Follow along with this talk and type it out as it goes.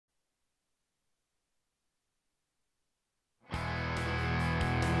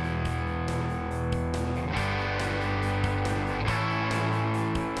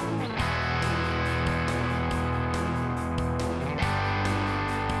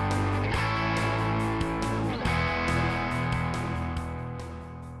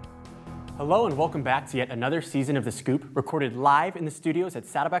Hello and welcome back to yet another season of The Scoop, recorded live in the studios at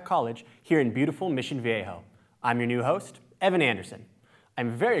Saddleback College here in beautiful Mission Viejo. I'm your new host, Evan Anderson.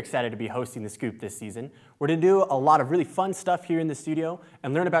 I'm very excited to be hosting The Scoop this season. We're going to do a lot of really fun stuff here in the studio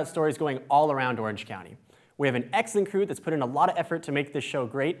and learn about stories going all around Orange County. We have an excellent crew that's put in a lot of effort to make this show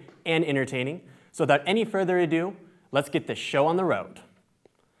great and entertaining. So without any further ado, let's get this show on the road.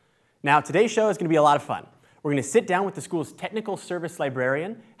 Now, today's show is going to be a lot of fun. We're going to sit down with the school's technical service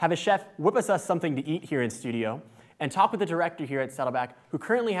librarian, have a chef whip us something to eat here in studio, and talk with the director here at Saddleback who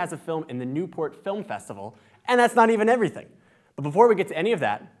currently has a film in the Newport Film Festival, and that's not even everything. But before we get to any of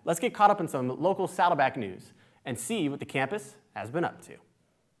that, let's get caught up in some local Saddleback news and see what the campus has been up to.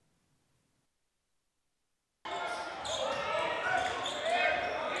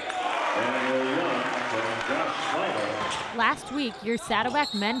 Last week, your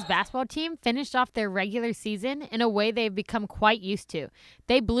Saddleback men's basketball team finished off their regular season in a way they've become quite used to.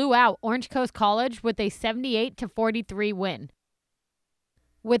 They blew out Orange Coast College with a 78-43 win.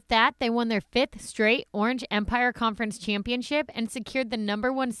 With that, they won their 5th straight Orange Empire Conference championship and secured the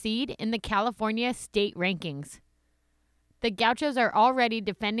 #1 seed in the California state rankings. The Gauchos are already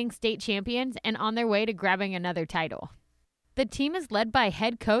defending state champions and on their way to grabbing another title. The team is led by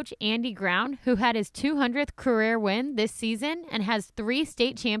head coach Andy Ground, who had his 200th career win this season and has 3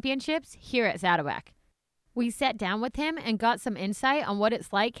 state championships here at Saddleback. We sat down with him and got some insight on what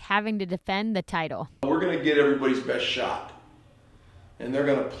it's like having to defend the title. We're going to get everybody's best shot, and they're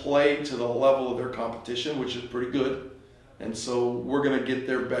going to play to the level of their competition, which is pretty good, and so we're going to get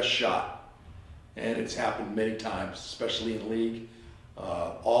their best shot, and it's happened many times, especially in league.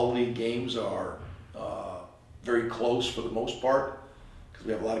 All league games are very close for the most part because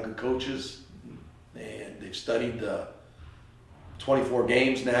we have a lot of good coaches and they've studied the 24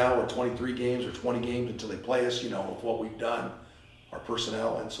 games now or 23 games or 20 games until they play us, with what we've done, our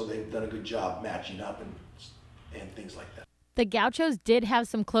personnel, and so they've done a good job matching up and things like that. The Gauchos did have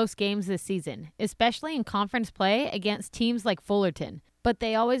some close games this season, especially in conference play against teams like Fullerton, but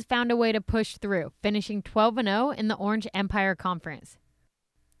they always found a way to push through, finishing 12-0 in the Orange Empire Conference.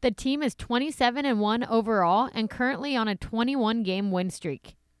 The team is 27-1 overall and currently on a 21-game win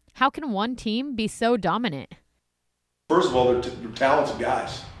streak. How can one team be so dominant? First of all, they're talented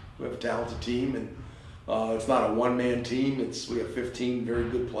guys. We have a talented team, and it's not a one-man team. We have 15 very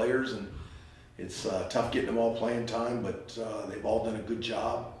good players, and it's tough getting them all playing time, but they've all done a good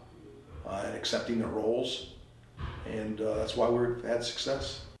job at accepting their roles, and that's why we've had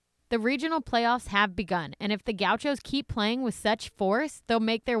success. The regional playoffs have begun, and if the Gauchos keep playing with such force, they'll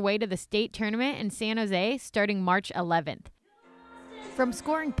make their way to the state tournament in San Jose starting March 11th. From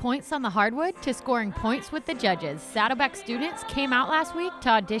scoring points on the hardwood to scoring points with the judges, Saddleback students came out last week to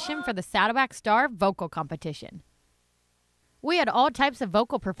audition for the Saddleback Star vocal competition. We had all types of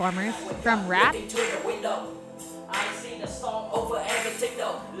vocal performers, from rap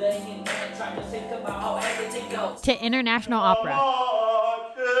to international opera.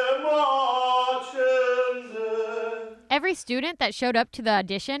 Every student that showed up to the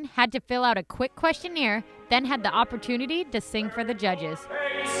audition had to fill out a quick questionnaire, then had the opportunity to sing for the judges.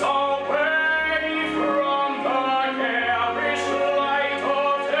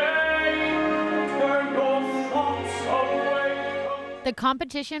 The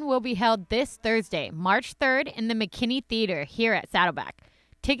competition will be held this Thursday, March 3rd in the McKinney Theater here at Saddleback.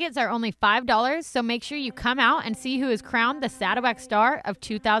 Tickets are only $5, so make sure you come out and see who is crowned the Saddleback Star of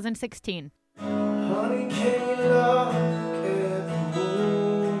 2016.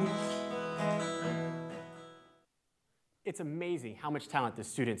 It's amazing how much talent the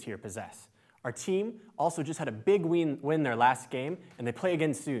students here possess. Our team also just had a big win their last game, and they play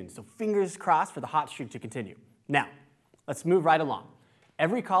again soon, so fingers crossed for the hot streak to continue. Now, let's move right along.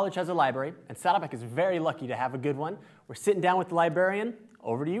 Every college has a library, and Saddleback is very lucky to have a good one. We're sitting down with the librarian.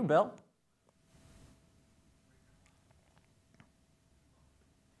 Over to you, Bill.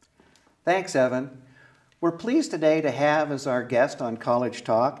 Thanks, Evan. We're pleased today to have as our guest on College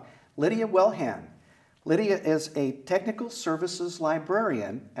Talk, Lydia Wellham. Lydia is a technical services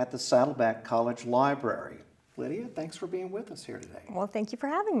librarian at the Saddleback College Library. Lydia, thanks for being with us here today. Well, thank you for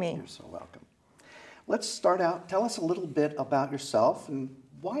having me. You're so welcome. Let's start out. Tell us a little bit about yourself and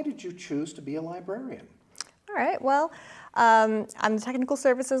why did you choose to be a librarian? All right, well, I'm the technical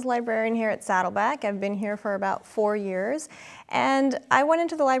services librarian here at Saddleback. I've been here for about 4 years, and I went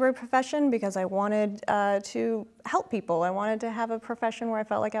into the library profession because I wanted to help people. I wanted to have a profession where I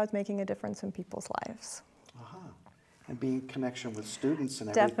felt like I was making a difference in people's lives. And being in connection with students and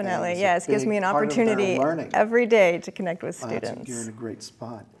everything. Definitely, yes. It gives me an opportunity every day to connect with students. You're in a great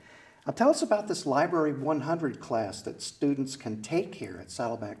spot. Now tell us about this Library 100 class that students can take here at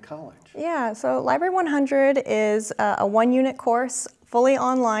Saddleback College. Yeah, so Library 100 is a one-unit course, fully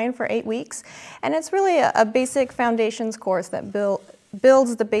online for 8 weeks, and it's really a basic foundations course that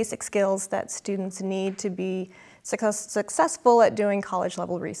builds the basic skills that students need to be successful at doing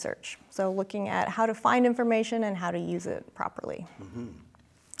college-level research. So looking at how to find information and how to use it properly. Mm-hmm.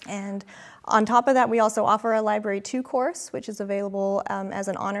 And on top of that, we also offer a Library 2 course, which is available as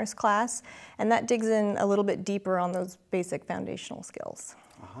an honors class, and that digs in a little bit deeper on those basic foundational skills.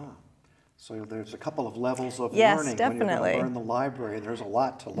 Uh-huh. So there's a couple of levels of yes, learning. Definitely. When you're going to learn the library. There's a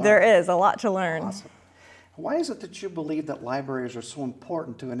lot to learn. There is a lot to learn. Awesome. Why is it that you believe that libraries are so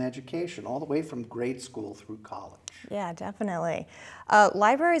important to an education, all the way from grade school through college? Yeah, definitely.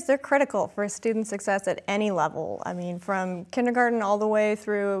 Libraries, they're critical for student success at any level. I mean, from kindergarten all the way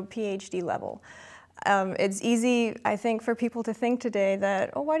through PhD level. It's easy, I think, for people to think today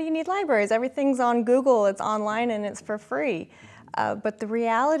that, oh, why do you need libraries? Everything's on Google, it's online, and it's for free. But the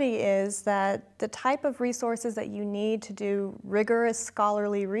reality is that the type of resources that you need to do rigorous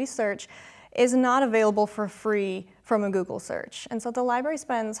scholarly research is not available for free from a Google search. And so the library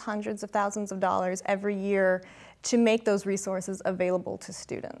spends hundreds of thousands of dollars every year to make those resources available to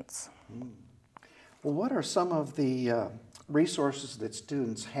students. Well, what are some of the resources that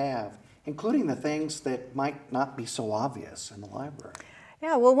students have, including the things that might not be so obvious in the library?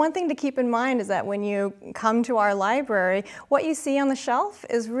 Yeah, well, one thing to keep in mind is that when you come to our library, what you see on the shelf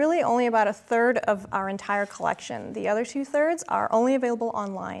is really only about 1/3 of our entire collection. The other 2/3 are only available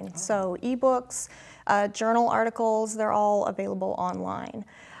online. Oh. So ebooks, journal articles, they're all available online.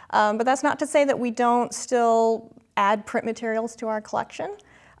 But that's not to say that we don't still add print materials to our collection.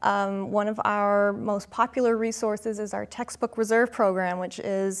 One of our most popular resources is our textbook reserve program, which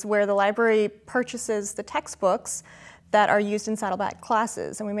is where the library purchases the textbooks that are used in Saddleback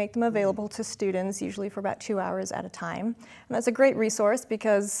classes, and we make them available to students, usually for about 2 hours at a time. And that's a great resource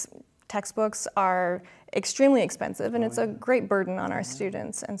because textbooks are extremely expensive, and it's a great burden on our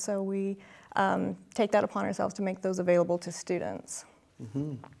students, and so we take that upon ourselves to make those available to students.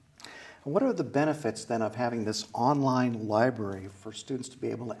 Mm-hmm. What are the benefits then of having this online library for students to be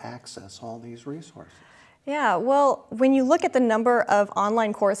able to access all these resources? Yeah, well, when you look at the number of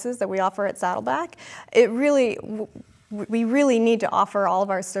online courses that we offer at Saddleback, we really need to offer all of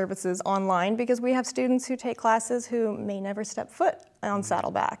our services online because we have students who take classes who may never step foot on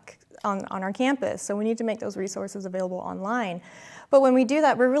Saddleback, on our campus. So we need to make those resources available online. But when we do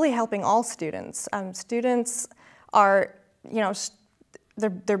that, we're really helping all students. Students are,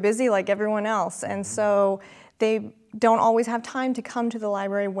 they're busy like everyone else, and so they don't always have time to come to the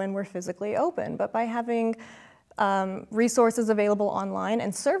library when we're physically open. But by having resources available online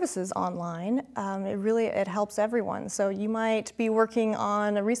and services online, it helps everyone. So you might be working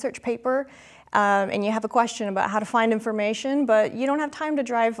on a research paper and you have a question about how to find information, but you don't have time to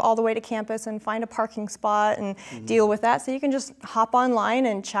drive all the way to campus and find a parking spot and deal with that. So you can just hop online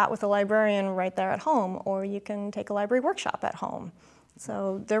and chat with a librarian right there at home, or you can take a library workshop at home.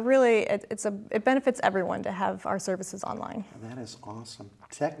 So they're really, it benefits everyone to have our services online. That is awesome.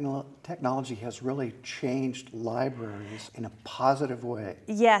 Technology has really changed libraries in a positive way.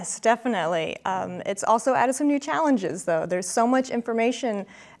 Yes, definitely. It's also added some new challenges, though. There's so much information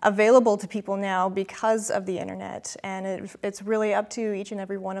available to people now because of the internet, and it's really up to each and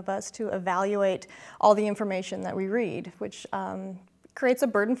every one of us to evaluate all the information that we read, which creates a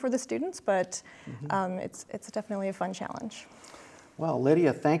burden for the students, but it's definitely a fun challenge. Well,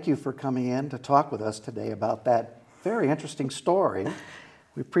 Lydia, thank you for coming in to talk with us today about that very interesting story.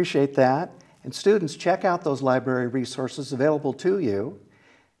 We appreciate that. And students, check out those library resources available to you.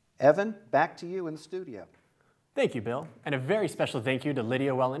 Evan, back to you in the studio. Thank you, Bill. And a very special thank you to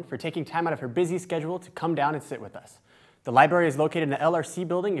Lydia Welland for taking time out of her busy schedule to come down and sit with us. The library is located in the LRC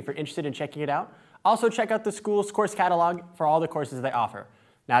building if you're interested in checking it out. Also, check out the school's course catalog for all the courses they offer.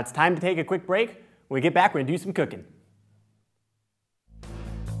 Now it's time to take a quick break. When we get back, we're going to do some cooking.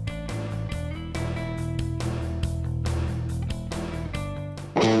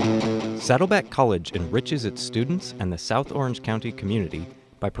 Saddleback College enriches its students and the South Orange County community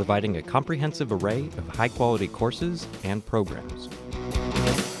by providing a comprehensive array of high-quality courses and programs.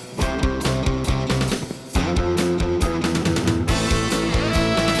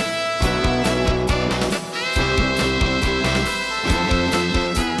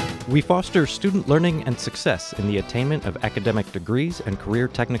 We foster student learning and success in the attainment of academic degrees and career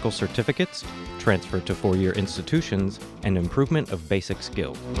technical certificates, transfer to four-year institutions, and improvement of basic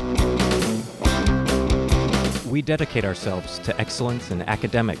skills. We dedicate ourselves to excellence in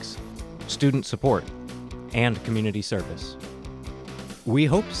academics, student support, and community service. We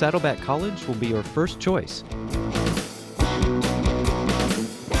hope Saddleback College will be your first choice.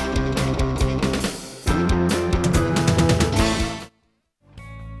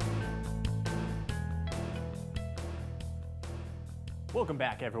 Welcome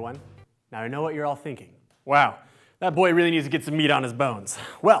back, everyone. Now I know what you're all thinking. Wow, that boy really needs to get some meat on his bones.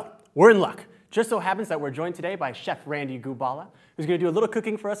 Well, we're in luck. Just so happens that we're joined today by Chef Randy Gubala, who's going to do a little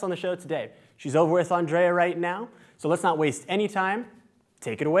cooking for us on the show today. She's over with Andrea right now, so let's not waste any time.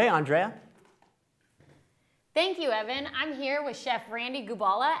 Take it away, Andrea. Thank you, Evan. I'm here with Chef Randy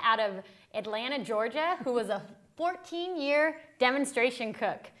Gubala out of Atlanta, Georgia, who was a 14-year demonstration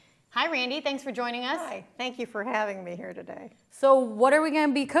cook. Hi, Randy. Thanks for joining us. Hi. Thank you for having me here today. So what are we going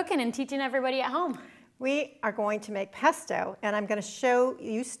to be cooking and teaching everybody at home? We are going to make pesto, and I'm going to show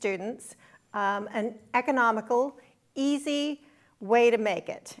you students an economical, easy way to make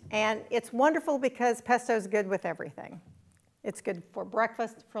it. And it's wonderful because pesto is good with everything. It's good for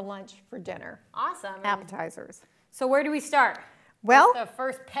breakfast, for lunch, for dinner. Awesome. Appetizers. So where do we start? Well, what's the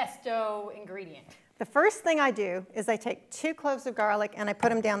first pesto ingredient? the first thing I do is I take 2 cloves of garlic and I put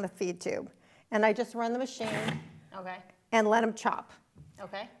them down the feed tube. And I just run the machine Okay. and let them chop.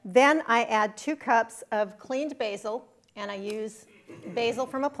 Okay. Then I add 2 cups of cleaned basil, and I use basil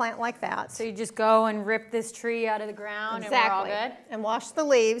from a plant like that. So you just go and rip this tree out of the ground and we're all good? And wash the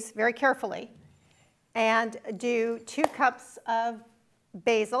leaves very carefully. And do 2 cups of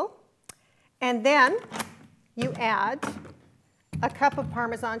basil. And then you add a cup of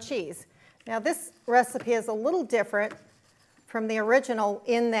Parmesan cheese. Now this recipe is a little different from the original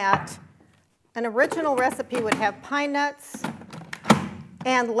in that an original recipe would have pine nuts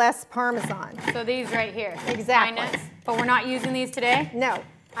and less Parmesan. So these right here. Exactly. Pine nuts. But we're not using these today? No.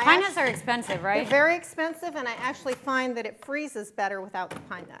 Pine nuts are expensive, right? They're very expensive, and I actually find that it freezes better without the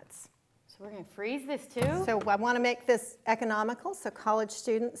pine nuts. So we're going to freeze this too? So I want to make this economical so college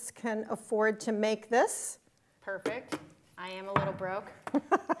students can afford to make this. Perfect. I am a little broke.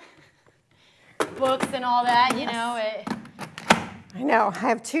 Books and all that, you know. I know. I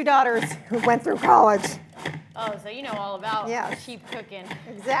have 2 daughters who went through college. Oh, so you know all about Yes. cheap cooking.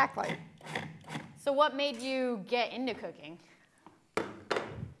 Exactly. So what made you get into cooking?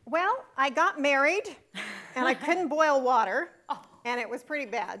 Well, I got married, and I couldn't boil water, and it was pretty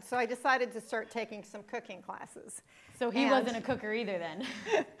bad. So I decided to start taking some cooking classes. So he wasn't a cooker either then?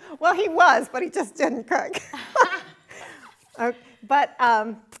 Well, he was, but he just didn't cook.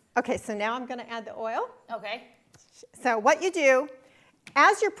 Okay, so now I'm going to add the oil. Okay. So what you do,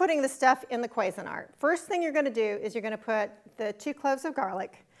 as you're putting the stuff in the Cuisinart, first thing you're going to do is you're going to put the 2 cloves of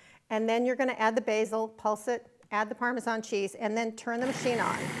garlic, and then you're going to add the basil, pulse it, add the Parmesan cheese, and then turn the machine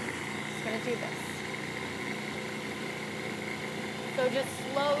on. Just going to do this. So just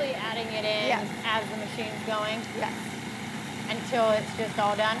slowly adding it in Yes. as the machine's going? Yes. Until it's just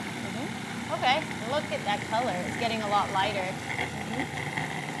all done? Okay, look at that color. It's getting a lot lighter.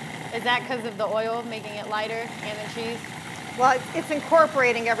 Is that because of the oil making it lighter and the cheese? Well, it's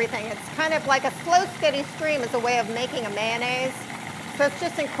incorporating everything. It's kind of like a slow, steady stream is a way of making a mayonnaise. So it's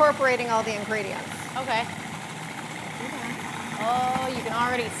just incorporating all the ingredients. Okay. Oh, you can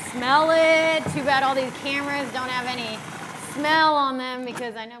already smell it. Too bad all these cameras don't have any smell on them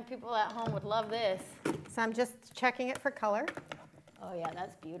because I know people at home would love this. So I'm just checking it for color. Oh yeah,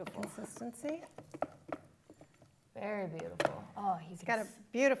 that's beautiful. Consistency. Very beautiful. Oh, It's got a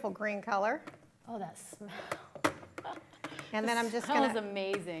beautiful green color. Oh, that smell. And then I'm just Smells going to...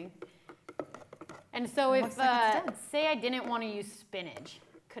 amazing. And so if, looks like it's done. say I didn't want to use spinach,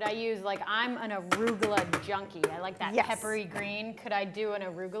 could I use, like, I'm an arugula junkie. I like that Yes. peppery green. Could I do an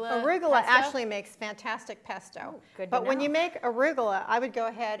arugula Arugula pesto? actually makes fantastic pesto. good to But when know. you make arugula, I would go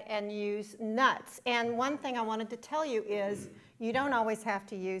ahead and use nuts. And one thing I wanted to tell you is you don't always have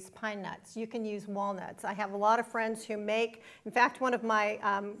to use pine nuts. You can use walnuts. I have a lot of friends who make, in fact, one of my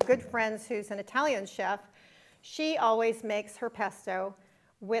good friends who's an Italian chef, she always makes her pesto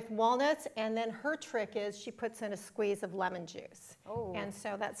with walnuts, and then her trick is she puts in a squeeze of lemon juice. Oh. And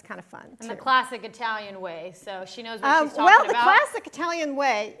so that's kind of fun, In too. the classic Italian way, so she knows what she's talking Well, the about. classic Italian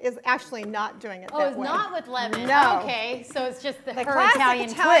way is actually not doing it Oh, that it's way. not with lemon. No. Okay, so it's just The her classic Italian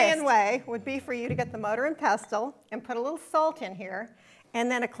Italian twist. way would be for you to get the motor and pestle and put a little salt in here,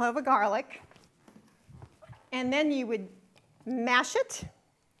 and then a clove of garlic, and then you would mash it,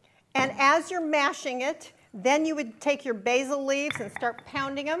 and as you're mashing it, then you would take your basil leaves and start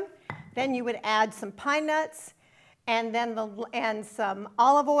pounding them. Then you would add some pine nuts, and then some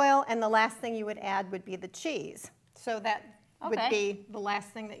olive oil, and the last thing you would add would be the cheese. So that would Okay. be the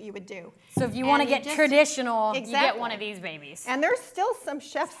last thing that you would do. So if you want to And you get just- traditional, you get Exactly. one of these babies. And there's still some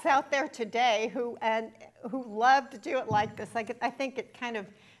chefs out there today who who love to do it like this. I think it kind of,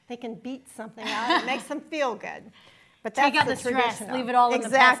 they can beat something out. It makes them feel good. But that's Take out the stress, traditional. leave it all in the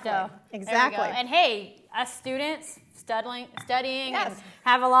pesto. Exactly. There we go. And hey, us students studying Yes. and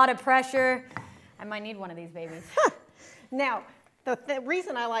have a lot of pressure, I might need one of these babies. Now, the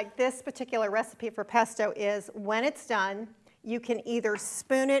reason I like this particular recipe for pesto is when it's done, you can either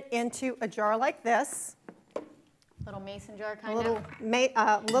spoon it into a jar like this. Little mason jar A kind little,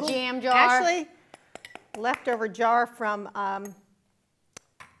 of. little Jam jar. Actually, leftover jar from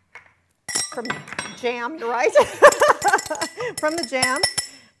jam, you're right, from the jam.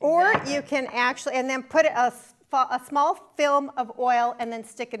 Or you can actually, and then put a small film of oil and then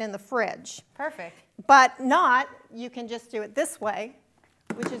stick it in the fridge. Perfect. But not, you can just do it this way,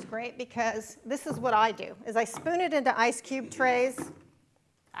 which is great because this is what I do, is I spoon it into ice cube trays.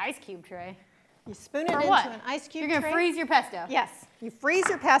 Ice cube tray. You spoon it For into what? an ice cube You're going tray. to freeze your pesto? Yes, you freeze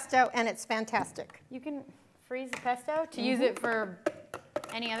your pesto and it's fantastic. You can freeze the pesto to use it for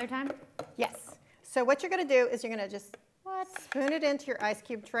any other time? Yes. So what you're going to do is you're going to just spoon it into your ice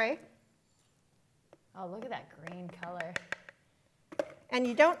cube tray. Oh, look at that green color. And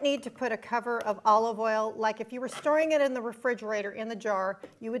you don't need to put a cover of olive oil. Like if you were storing it in the refrigerator in the jar,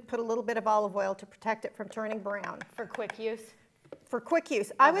 you would put a little bit of olive oil to protect it from turning brown. For quick use? For quick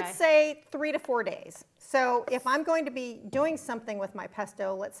use. I would Okay. say 3 to 4 days. So if I'm going to be doing something with my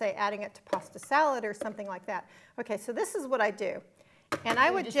pesto, let's say adding it to pasta salad or something like that. Okay, so this is what I do. And I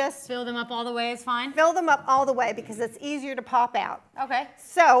would just fill them up all the way is fine? fill them up all the way because it's easier to pop out. Okay.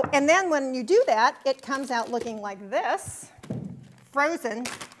 So, and then when you do that, it comes out looking like this, frozen,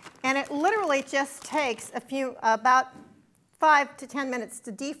 and it literally just takes about 5 to 10 minutes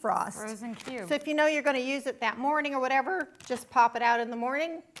to defrost. Frozen cube. So if you know you're going to use it that morning or whatever, just pop it out in the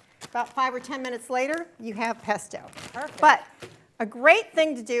morning. About 5 or 10 minutes later, you have pesto. Perfect. But a great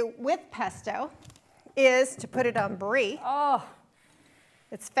thing to do with pesto is to put it on brie. Oh.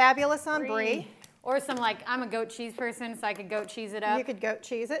 It's fabulous on brie. Or some I'm a goat cheese person, so I could goat cheese it up. You could goat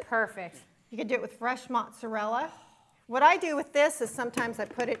cheese it. Perfect. You could do it with fresh mozzarella. What I do with this is sometimes I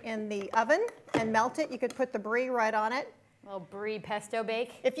put it in the oven and melt it. You could put the brie right on it. A little brie pesto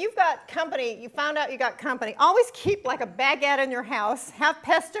bake. If you've got company, you found out you got company, always keep like a baguette in your house, have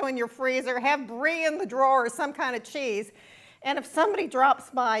pesto in your freezer, have brie in the drawer or some kind of cheese. And if somebody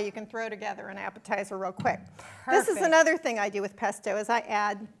drops by, you can throw together an appetizer real quick. This is Perfect. another thing I do with pesto is I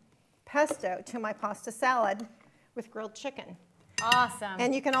add pesto to my pasta salad with grilled chicken. Awesome.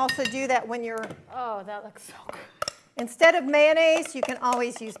 And you can also do that when you're, oh, that looks so good. instead of mayonnaise, you can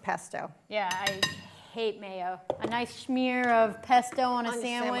always use pesto. Yeah, I hate mayo. A nice smear of pesto on a On your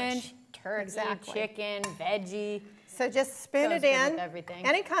sandwich. sandwich. Turkey, Exactly. chicken, veggie. So just spoon Goes it good in. with everything.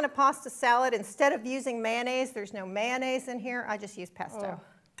 Any kind of pasta salad, instead of using mayonnaise, there's no mayonnaise in here, I just use pesto.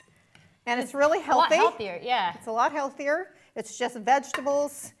 Oh. And it's really healthy. A lot healthier, yeah. It's a lot healthier. It's just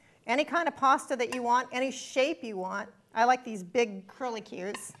vegetables, any kind of pasta that you want, any shape you want. I like these big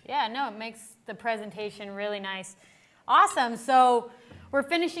curlicues. Yeah, no, it makes the presentation really nice. Awesome. So we're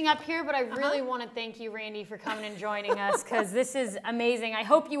finishing up here, but I really want to thank you, Randy, for coming and joining us because this is amazing. I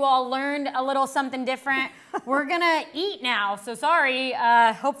hope you all learned a little something different. We're going to eat now, so sorry.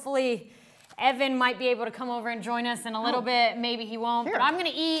 Hopefully Evan might be able to come over and join us in a little bit. Maybe he won't, Here, but I'm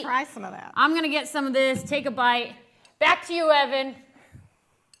going to eat. Try some of that. I'm going to get some of this, take a bite. Back to you, Evan.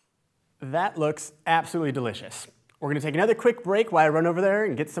 That looks absolutely delicious. We're going to take another quick break while I run over there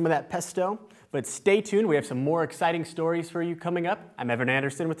and get some of that pesto. But stay tuned, we have some more exciting stories for you coming up. I'm Evan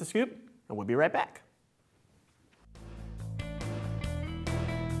Anderson with The Scoop, and we'll be right back.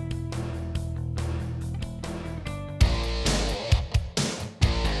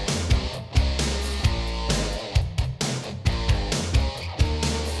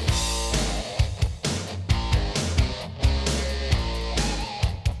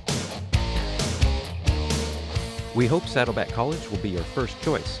 We hope Saddleback College will be your first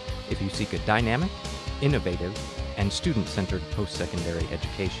choice if you seek a dynamic, innovative, and student-centered post-secondary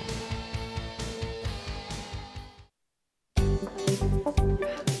education.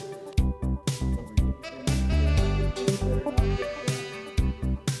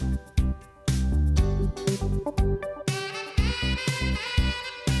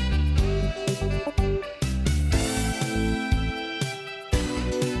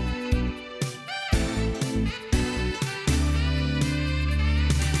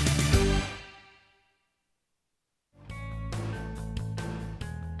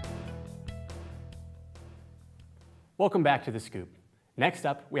 Welcome back to The Scoop. Next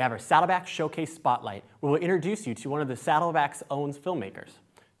up, we have our Saddleback Showcase Spotlight, where we'll introduce you to one of the Saddleback's own filmmakers.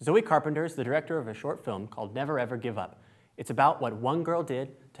 Zoe Carpenter is the director of a short film called Never Ever Give Up. It's about what one girl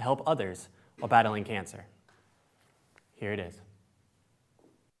did to help others while battling cancer. Here it is.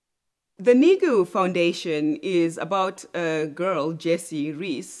 The NIGU Foundation is about a girl, Jessie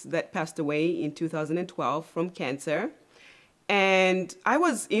Reese, that passed away in 2012 from cancer. And I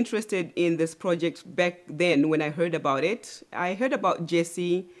was interested in this project back then when I heard about it. I heard about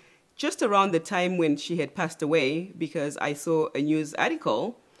Jessie just around the time when she had passed away because I saw a news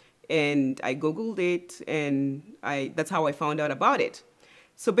article and I Googled it, and that's how I found out about it.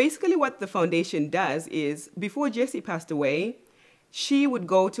 So basically what the foundation does is, before Jessie passed away, she would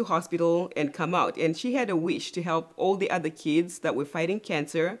go to hospital and come out, and she had a wish to help all the other kids that were fighting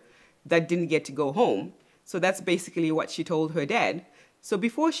cancer that didn't get to go home. So that's basically what she told her dad. So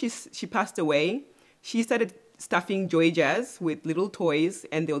before she passed away, she started stuffing joy jars with little toys,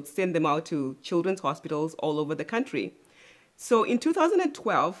 and they would send them out to children's hospitals all over the country. So in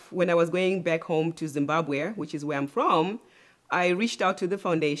 2012, when I was going back home to Zimbabwe, which is where I'm from, I reached out to the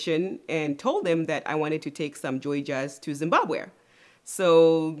foundation and told them that I wanted to take some joy jars to Zimbabwe.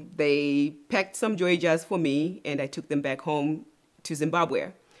 So they packed some joy jars for me, and I took them back home to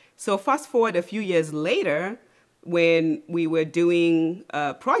Zimbabwe. So fast forward a few years later, when we were doing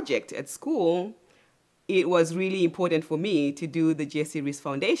a project at school, it was really important for me to do the Jessie Reese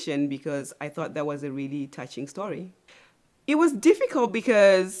Foundation because I thought that was a really touching story. It was difficult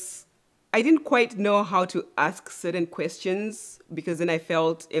because I didn't quite know how to ask certain questions, because then I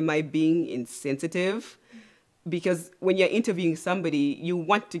felt, am I being insensitive? Because when you're interviewing somebody, you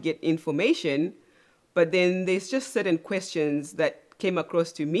want to get information, but then there's just certain questions that came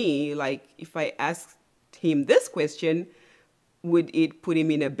across to me, like if I asked him this question, would it put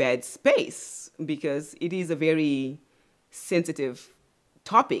him in a bad space? Because it is a very sensitive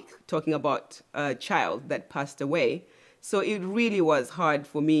topic, talking about a child that passed away. So it really was hard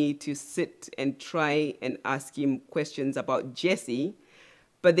for me to sit and try and ask him questions about Jessie.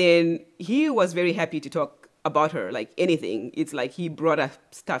 But then he was very happy to talk about her, like anything. It's like he brought up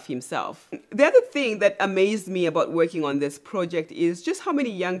stuff himself. The other thing that amazed me about working on this project is just how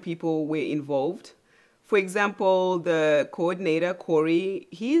many young people were involved. For example, the coordinator, Corey,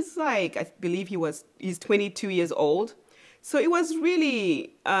 he's like, I believe he's 22 years old. So it was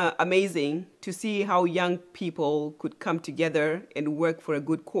really amazing to see how young people could come together and work for a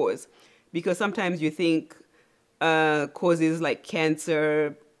good cause. Because sometimes you think causes like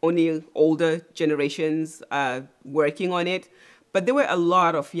cancer, only older generations are working on it. But there were a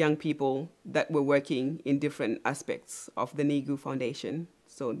lot of young people that were working in different aspects of the NIGU Foundation.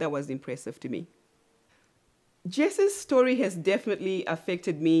 So that was impressive to me. Jess's story has definitely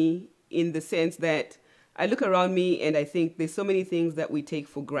affected me in the sense that I look around me and I think there's so many things that we take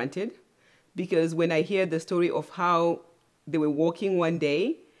for granted. Because when I hear the story of how they were walking one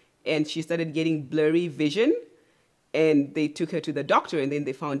day and she started getting blurry vision, and they took her to the doctor, and then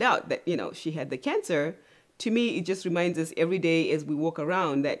they found out that, she had the cancer. To me, it just reminds us every day as we walk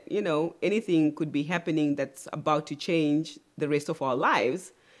around that, anything could be happening that's about to change the rest of our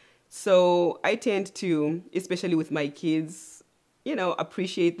lives. So I tend to, especially with my kids,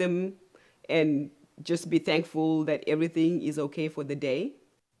 appreciate them and just be thankful that everything is okay for the day.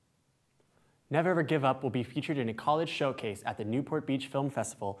 Never Ever Give Up will be featured in a college showcase at the Newport Beach Film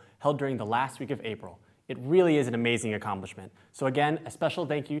Festival held during the last week of April. It really is an amazing accomplishment. So again, a special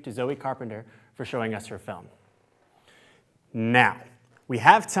thank you to Zoe Carpenter for showing us her film. Now, we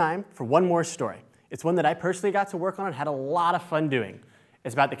have time for one more story. It's one that I personally got to work on and had a lot of fun doing.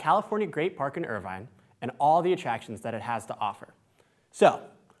 It's about the California Great Park in Irvine and all the attractions that it has to offer. So,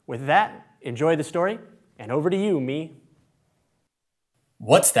 with that, enjoy the story, and over to you, me.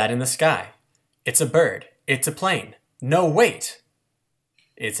 What's that in the sky? It's a bird. It's a plane. No, wait!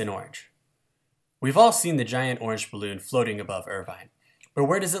 It's an orange. We've all seen the giant orange balloon floating above Irvine, but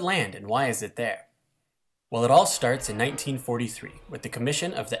where does it land and why is it there? Well, it all starts in 1943 with the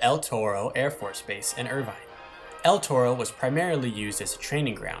commission of the El Toro Air Force Base in Irvine. El Toro was primarily used as a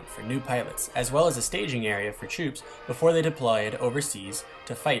training ground for new pilots, as well as a staging area for troops before they deployed overseas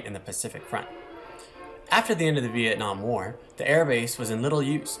to fight in the Pacific Front. After the end of the Vietnam War, the airbase was in little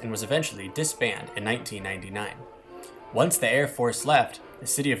use and was eventually disbanded in 1999. Once the Air Force left, the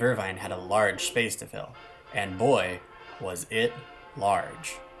city of Irvine had a large space to fill, and boy, was it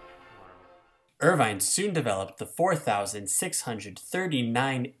large. Irvine soon developed the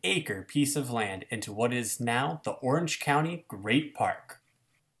 4,639-acre piece of land into what is now the Orange County Great Park.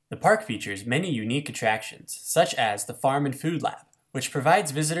 The park features many unique attractions, such as the Farm and Food Lab, which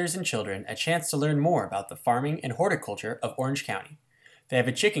provides visitors and children a chance to learn more about the farming and horticulture of Orange County. They have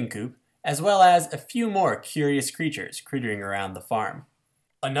a chicken coop, as well as a few more curious creatures crittering around the farm.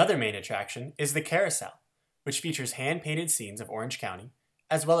 Another main attraction is the Carousel, which features hand-painted scenes of Orange County,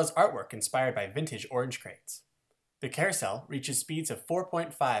 as well as artwork inspired by vintage orange crates. The carousel reaches speeds of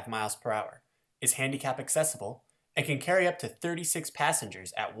 4.5 miles per hour, is handicap accessible, and can carry up to 36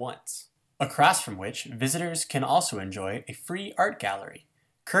 passengers at once. Across from which, visitors can also enjoy a free art gallery.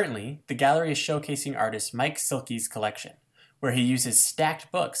 Currently, the gallery is showcasing artist Mike Silkey's collection, where he uses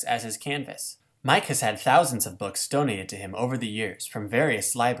stacked books as his canvas. Mike has had thousands of books donated to him over the years from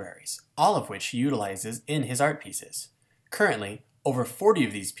various libraries, all of which he utilizes in his art pieces. Currently, over 40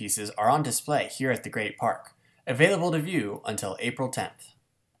 of these pieces are on display here at the Great Park, available to view until April 10th.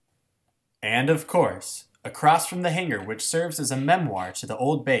 And of course, across from the hangar which serves as a memoir to the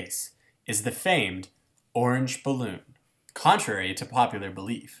old base, is the famed orange balloon. Contrary to popular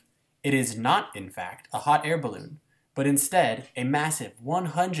belief, it is not, in fact, a hot air balloon, but instead a massive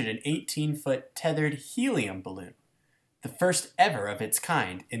 118-foot tethered helium balloon, the first ever of its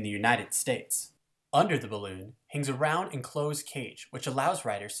kind in the United States. Under the balloon hangs a round enclosed cage which allows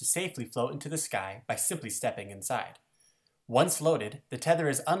riders to safely float into the sky by simply stepping inside. Once loaded, the tether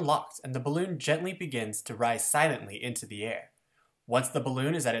is unlocked and the balloon gently begins to rise silently into the air. Once the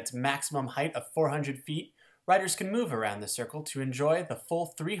balloon is at its maximum height of 400 feet, riders can move around the circle to enjoy the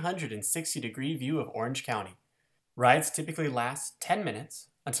full 360-degree view of Orange County. Rides typically last 10 minutes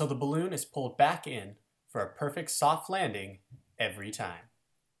until the balloon is pulled back in for a perfect soft landing every time.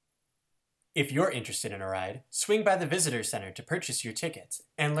 If you're interested in a ride, swing by the Visitor Center to purchase your tickets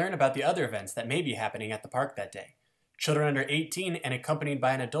and learn about the other events that may be happening at the park that day. Children under 18 and accompanied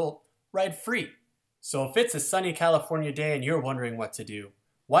by an adult ride free. So if it's a sunny California day and you're wondering what to do,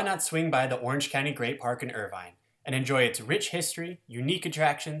 why not swing by the Orange County Great Park in Irvine and enjoy its rich history, unique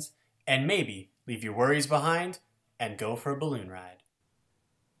attractions, and maybe leave your worries behind and go for a balloon ride.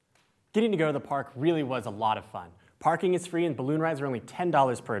 Getting to go to the park really was a lot of fun. Parking is free and balloon rides are only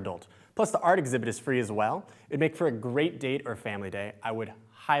 $10 per adult. Plus the art exhibit is free as well. It'd make for a great date or family day. I would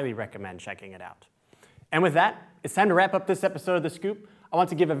highly recommend checking it out. And with that, it's time to wrap up this episode of The Scoop. I want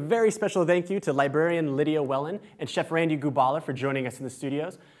to give a very special thank you to librarian Lydia Wellen and Chef Randy Gubala for joining us in the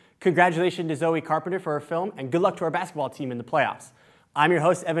studios. Congratulations to Zoe Carpenter for her film, and good luck to our basketball team in the playoffs. I'm your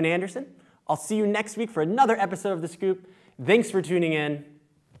host, Evan Anderson. I'll see you next week for another episode of The Scoop. Thanks for tuning in, and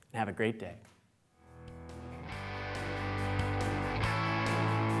have a great day.